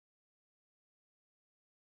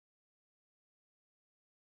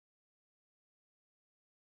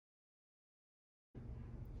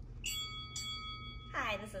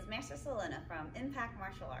Hi, this is Master Selena from Impact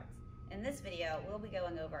Martial Arts. In this video, we'll be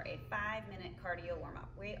going over a 5-minute cardio warm-up.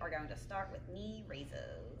 We are going to start with knee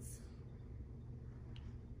raises.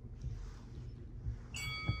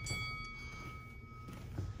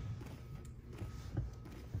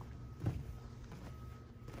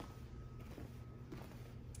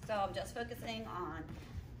 So I'm just focusing on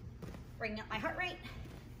bringing up my heart rate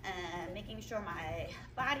and making sure my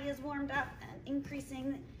body is warmed up and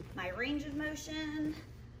increasing my range of motion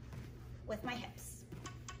with my hips.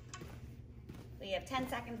 We have 10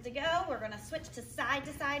 seconds to go. We're going to switch to side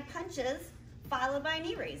punches followed by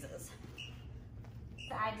knee raises.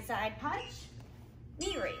 Side to side punch,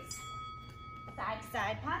 knee raise. Side to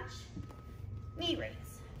side punch, knee raise.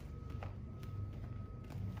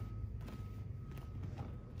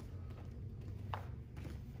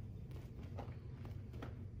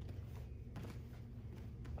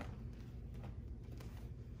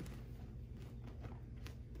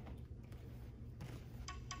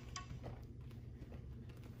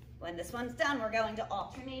 When this one's done, we're going to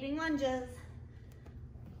alternating lunges.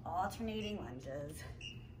 Alternating lunges.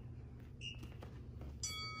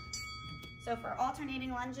 So for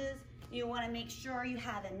alternating lunges, you want to make sure you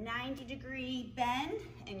have a 90-degree bend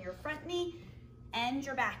in your front knee and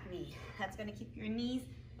your back knee. That's going to keep your knees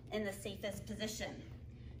in the safest position.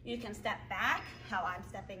 You can step back, how I'm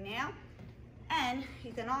stepping now, and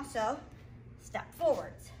you can also step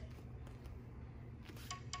forwards.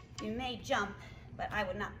 You may jump, but I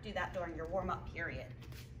would not do that during your warm-up period.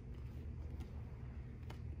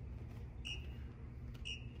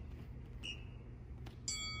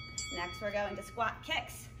 Next, we're going to squat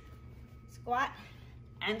kicks. Squat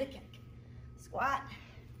and a kick. Squat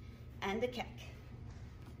and a kick.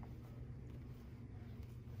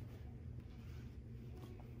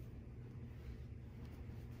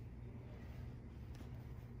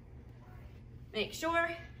 Make sure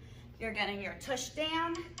you're getting your tush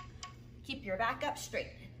down. Keep your back up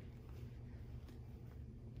straight.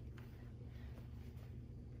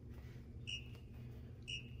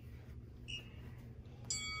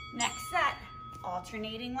 Next set,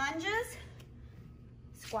 alternating lunges,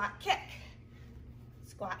 squat kick,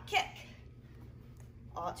 squat kick,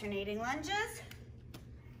 alternating lunges,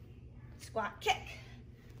 squat kick,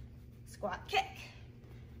 squat kick.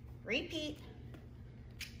 Repeat.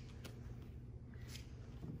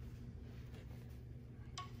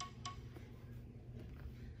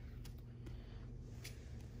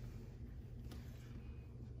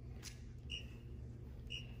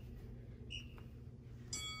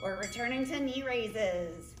 We're returning to knee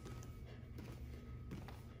raises.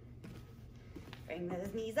 Bring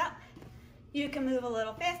those knees up. You can move a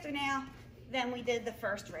little faster now than we did the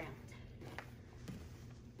first round.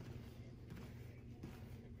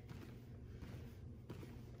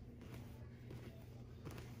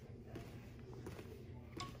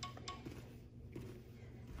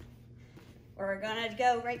 We're gonna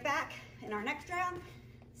go right back in our next round,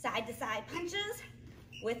 side to side punches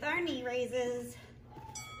with our knee raises.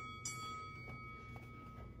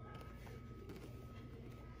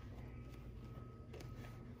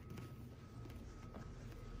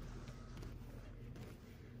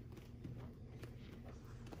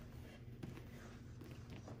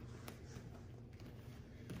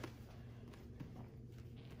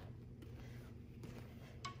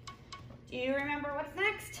 Do you remember what's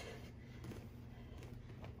next?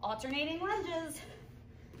 Alternating lunges.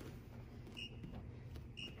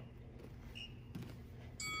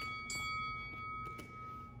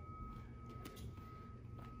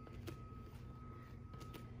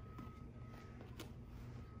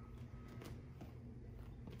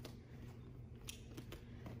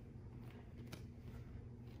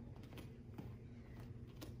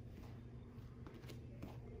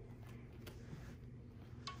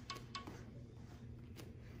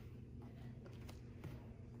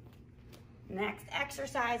 Next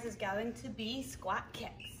exercise is going to be squat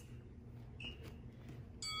kicks.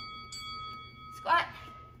 Squat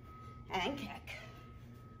and kick.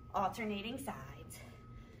 Alternating sides.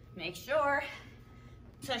 Make sure,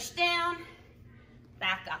 tush down,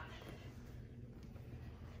 back up.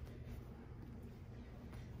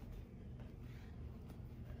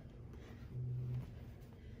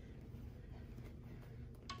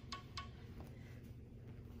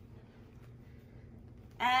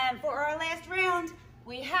 And for our last round,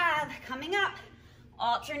 we have coming up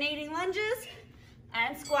alternating lunges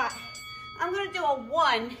and squat. I'm gonna do a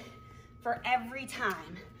 1 for every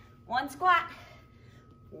time. 1 squat,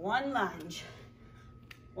 1 lunge.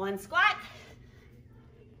 1 squat,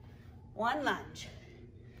 1 lunge.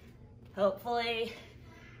 Hopefully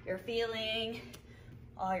you're feeling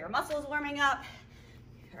all your muscles warming up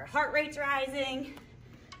Our heart rate's rising.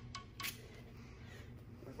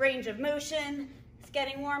 Range of motion is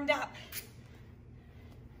getting warmed up.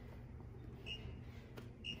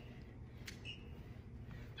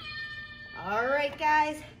 All right,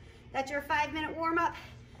 guys, that's your 5-minute warm-up.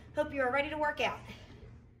 Hope you are ready to work out.